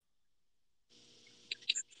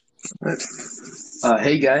Right.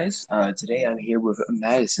 Hey guys, today I'm here with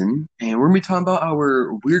Madison, and we're gonna be talking about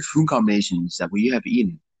our weird food combinations that we have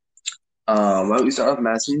eaten. Why don't we start off,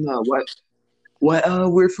 Madison? What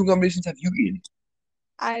weird food combinations have you eaten?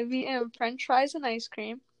 I've eaten French fries and ice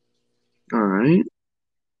cream. All right,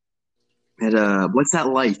 and what's that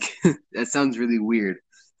like? That sounds really weird.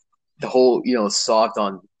 The whole, soft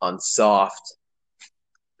on soft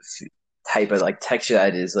type of like texture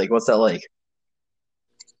that is. Like, what's that like?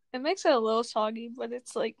 It makes it a little soggy, but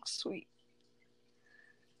it's like sweet.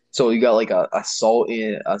 So you got like a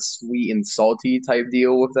sweet and salty type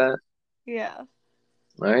deal with that, Yeah.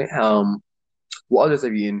 right? What others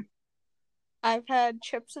have you eaten? I've had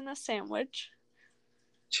chips in a sandwich,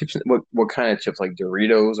 Chips? What kind of chips? Like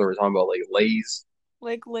Doritos, or we're talking about like Lay's?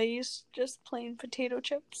 like Lay's, just plain potato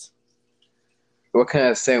chips. What kind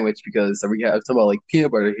of sandwich? Because we have talking about like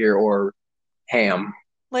peanut butter here or ham.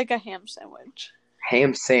 Like a ham sandwich.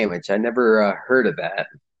 Ham sandwich. I never heard of that.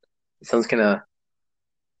 It sounds kind of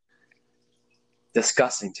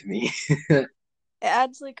disgusting to me. It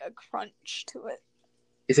adds like a crunch to it.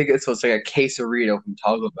 It's like a quesarito from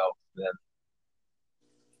Taco Bell. Then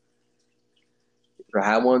I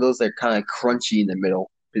had one of those. They're kind of crunchy in the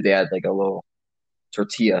middle. They add like a little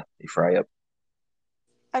tortilla they fry up.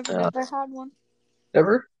 I've Uh, never had one.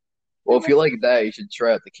 Never. Well, if Never. you like that, you should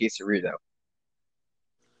try out the quesarito.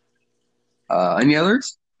 Any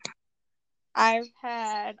others? I've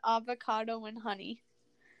had avocado and honey.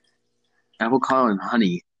 Avocado and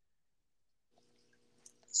honey.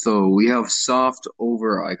 So we have soft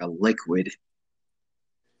over like a liquid.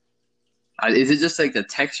 Is it just like the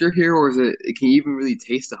texture here, or is it? Can you even really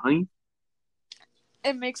taste the honey?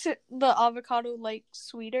 It makes it the avocado like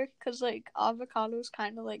sweeter because like avocado is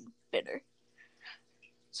kind of like bitter.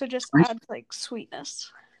 So just I, adds like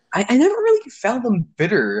sweetness. I never really found them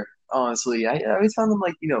bitter, honestly. I always found them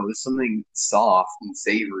like there's something soft and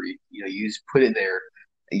savory. You just put it there,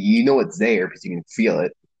 you know it's there because you can feel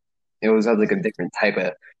it. It always has like a different type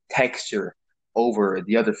of texture over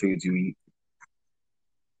the other foods you eat.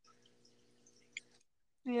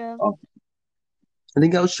 Yeah. Um, I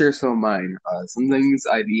think I'll share some of mine. Some things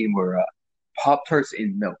I've eaten were Pop Tarts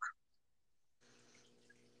in milk.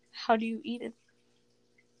 How do you eat it?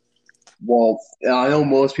 Well, I know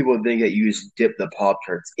most people think that you just dip the Pop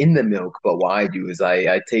Tarts in the milk, but what I do is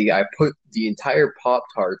I put the entire Pop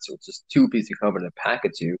Tarts, which is two pieces of gum in a pack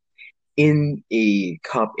of two, in a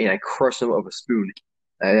cup and I crush them with a spoon.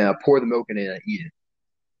 And I pour the milk in it and I eat it.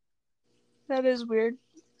 That is weird.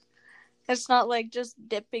 It's not like just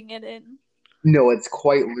dipping it in. No, it's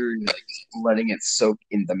quite literally like just letting it soak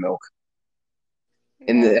in the milk.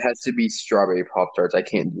 And Yeah. it has to be strawberry Pop Tarts. I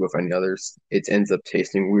can't do it with any others. It ends up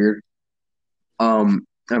tasting weird.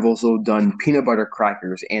 I've also done peanut butter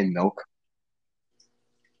crackers and milk.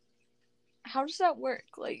 How does that work?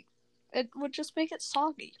 Like, it would just make it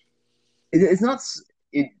soggy. It's not.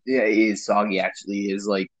 Yeah, it is soggy. Actually, it is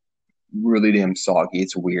like really damn soggy.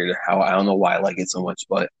 It's weird how I don't know why I like it so much,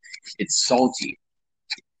 but it's salty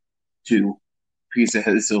too. Because it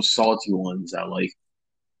has those salty ones I like,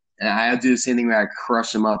 and I do the same thing where I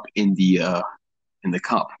crush them up in the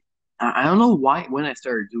cup. I don't know why when I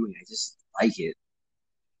started doing it, I just like it.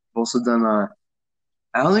 I've also done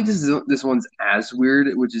I don't think this one's as weird,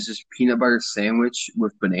 which is just peanut butter sandwich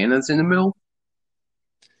with bananas in the middle.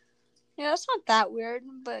 Yeah, it's not that weird,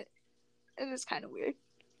 but it is kind of weird.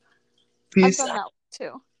 I've Because done that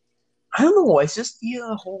too. I don't know, it's just the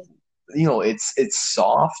whole it's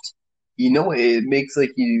soft. It makes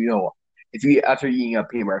like if you after eating a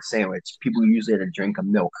peanut butter sandwich, people usually have to drink a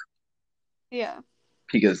milk Yeah.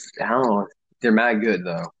 because I don't know, they're mad good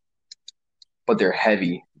though, but they're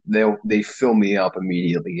heavy. They fill me up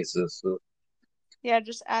immediately. Yeah, it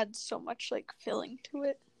just adds so much like filling to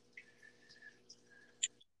it.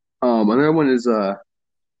 Another one is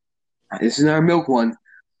this is our milk one,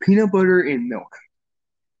 peanut butter and milk.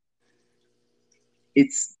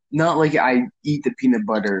 It's not like I eat the peanut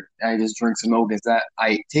butter and I just drink some milk. It's that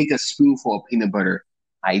I take a spoonful of peanut butter,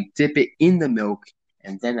 I dip it in the milk,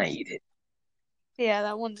 and then I eat it. Yeah,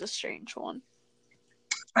 that one's a strange one.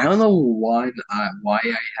 I don't know why I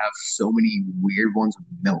have so many weird ones with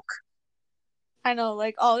milk. I know,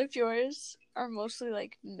 like all of yours are mostly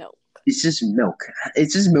like milk. It's just milk.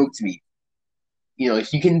 It's just milk to me.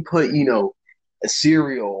 If you can put a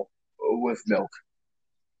cereal with milk,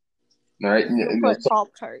 all right. You put Pop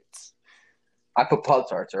Tarts. I put Pop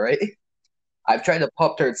Tarts, all right. I've tried the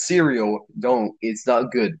Pop Tart cereal. Don't. It's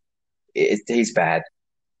not good. It tastes bad.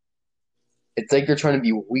 It's like they're trying to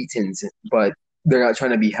be Wheatons, but they're not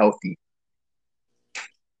trying to be healthy.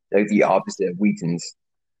 Like the opposite of Wheatons.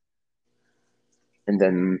 And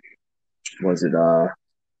then Was it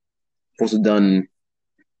supposed to done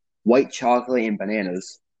white chocolate and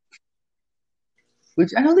bananas,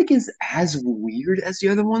 which I don't think is as weird as the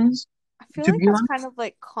other ones, I feel to like be that's kind honest. of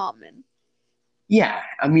like common. Yeah,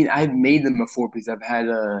 I mean, I've made them before because I've had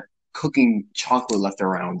cooking chocolate left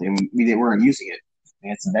around and weren't using it. We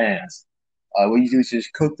had some bananas. What you do is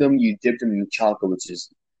just cook them, you dip them in the chocolate, which is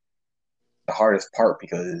the hardest part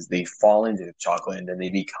because they fall into the chocolate and then they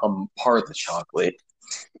become part of the chocolate.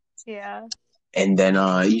 Yeah. And then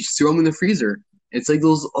you just throw them in the freezer. It's like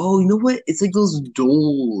those, oh, you know what? It's like those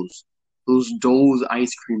Dole's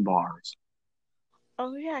ice cream bars.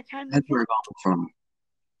 Oh yeah, I kind That's of. where I got them from.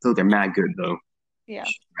 So they're mad good though. Yeah.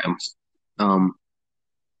 Um,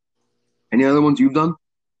 any other ones you've done?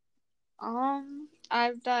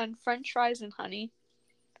 I've done French fries and honey,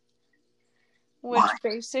 Why? which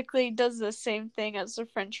basically does the same thing as the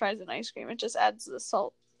French fries and ice cream. It just adds the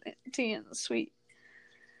salty and the sweet.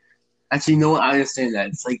 Actually, no, I understand that.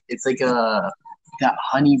 It's like that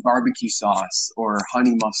honey barbecue sauce or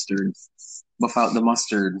honey mustard without the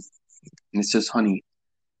mustard. And it's just honey.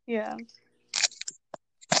 Yeah.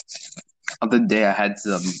 Other day I had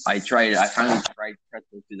some. I finally tried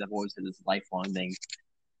pretzels because I've always had this lifelong thing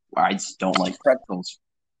where I just don't like pretzels.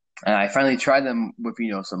 And I finally tried them with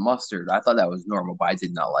some mustard. I thought that was normal, but I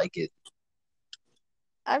did not like it.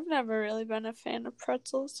 I've never really been a fan of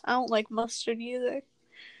pretzels. I don't like mustard either.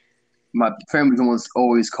 My family almost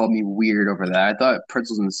always called me weird over that. I thought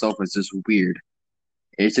pretzels and itself was just weird.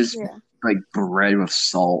 It's just Yeah. like bread with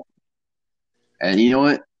salt. And you know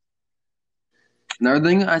what? Another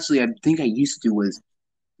thing, actually, I think I used to do was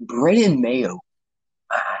bread and mayo.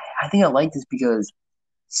 I think I like this because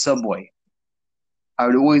Subway. I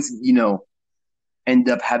would always, end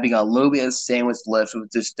up having a little bit of sandwich left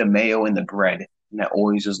with just the mayo and the bread. And I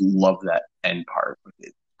always just love that end part with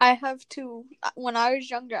it. I have to. When I was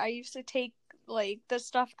younger, I used to take like the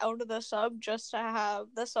stuff out of the sub just to have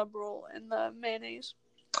the sub roll and the mayonnaise.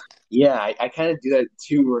 Yeah, I kind of do that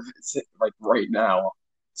too, like right now,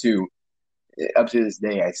 too. Up to this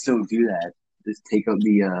day, I still do that. Just take out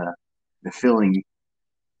the filling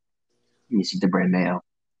and you see the bread and mayo.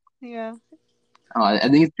 Yeah. I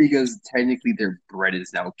think it's because technically their bread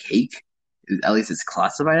is now cake. At least it's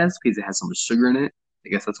classified as because it has so much sugar in it. I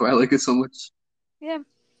guess that's why I like it so much. Yeah.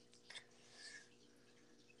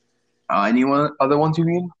 Anyone other ones you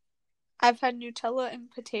mean? I've had Nutella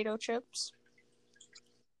and potato chips.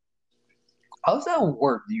 How does that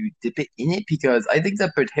work? Do you dip it in it? Because I think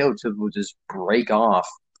that potato chips will just break off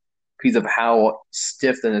because of how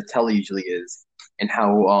stiff the Nutella usually is, and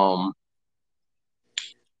how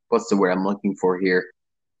what's the word I'm looking for here?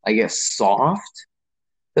 I guess soft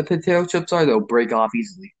the potato chips are. They'll break off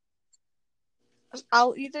easily.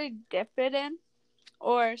 I'll either dip it in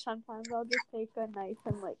or sometimes I'll just take a knife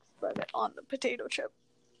and like spread it on the potato chip.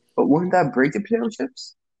 But wouldn't that break the potato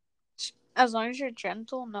chips? As long as you're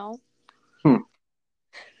gentle, no. Hmm.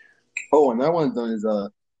 Oh, another one done is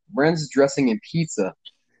ranch dressing and pizza.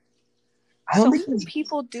 I don't So think many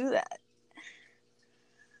people do that.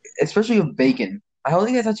 especially with bacon. I don't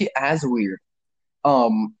think that's actually as weird.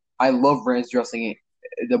 I love ranch dressing.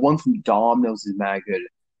 The one from Domino's is mad good.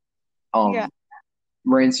 Yeah, Um,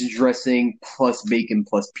 Ranch dressing plus bacon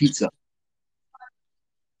plus pizza.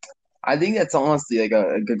 I think that's honestly like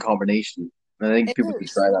a good combination. I think it people should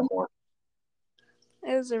is. try that more.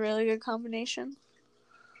 It is a really good combination.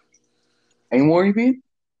 Any more, you mean?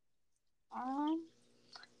 Um,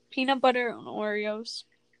 Peanut butter and Oreos.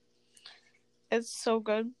 It's so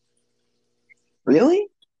good. Really?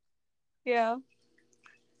 Yeah.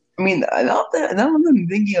 I mean, now that I'm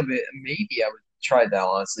thinking of it, maybe I would try that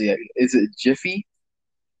honestly. Is it Jiffy?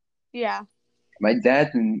 Yeah. My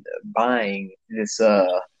dad's been buying this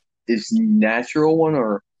natural one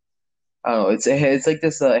or I don't know. It's like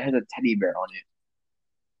this. It has a teddy bear on it.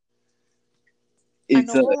 I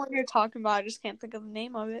It's know the one you're talking about. I just can't think of the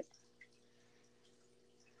name of it.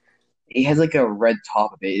 it has like a red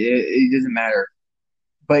top of it. It doesn't matter,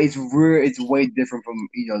 but it's real. It's way different from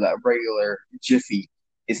that regular Jiffy.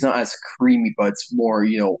 It's not as creamy, but it's more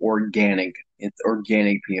organic. It's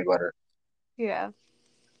organic peanut butter. Yeah.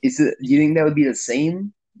 Do you think that would be the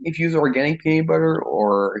same if you use organic peanut butter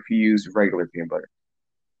or if you use regular peanut butter?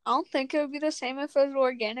 I don't think it would be the same if it was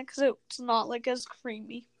organic because it's not like as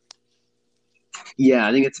creamy. Yeah,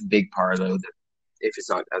 I think it's a big part though. If it's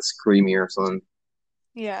not as creamy or something.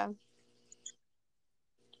 Yeah.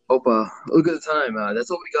 Opa, look at the time.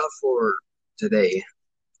 That's all we got for today.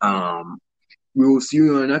 Um, we will see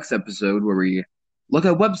you on the next episode where we look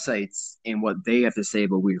at websites and what they have to say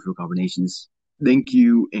about weird food combinations. Thank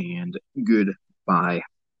you and goodbye.